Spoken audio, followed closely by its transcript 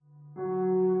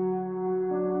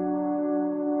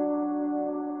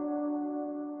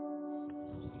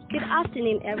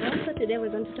afternoon, everyone. So today we're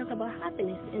going to talk about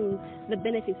happiness and the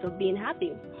benefits of being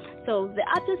happy. So the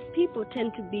happiest people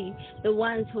tend to be the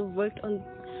ones who worked on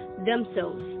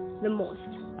themselves the most.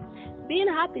 Being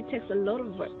happy takes a lot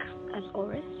of work, as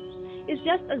always. It's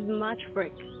just as much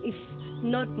work, if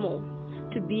not more,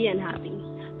 to be unhappy.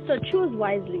 So choose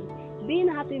wisely. Being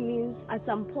happy means at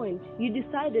some point you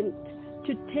decided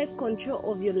to take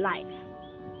control of your life.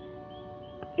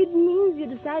 It means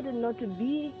you decided not to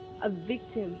be a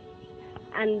victim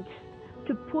and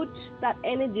to put that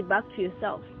energy back to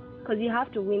yourself, because you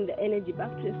have to win the energy back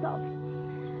to yourself.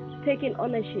 Taking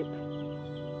ownership.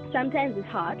 Sometimes it's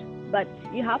hard, but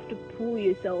you have to pull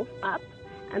yourself up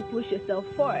and push yourself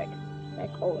forward, like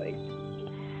always.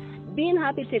 Being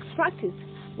happy takes practice,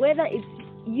 whether it's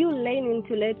you learning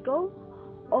to let go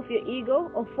of your ego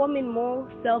or forming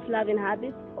more self-loving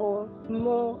habits or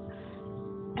more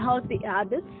healthy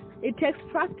habits. It takes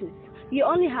practice. You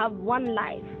only have one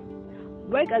life.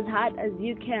 Work as hard as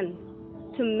you can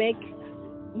to make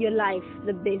your life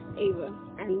the best ever.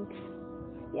 And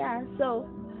yeah, so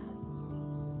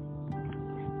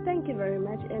thank you very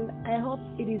much, and I hope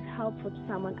it is helpful to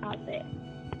someone out there.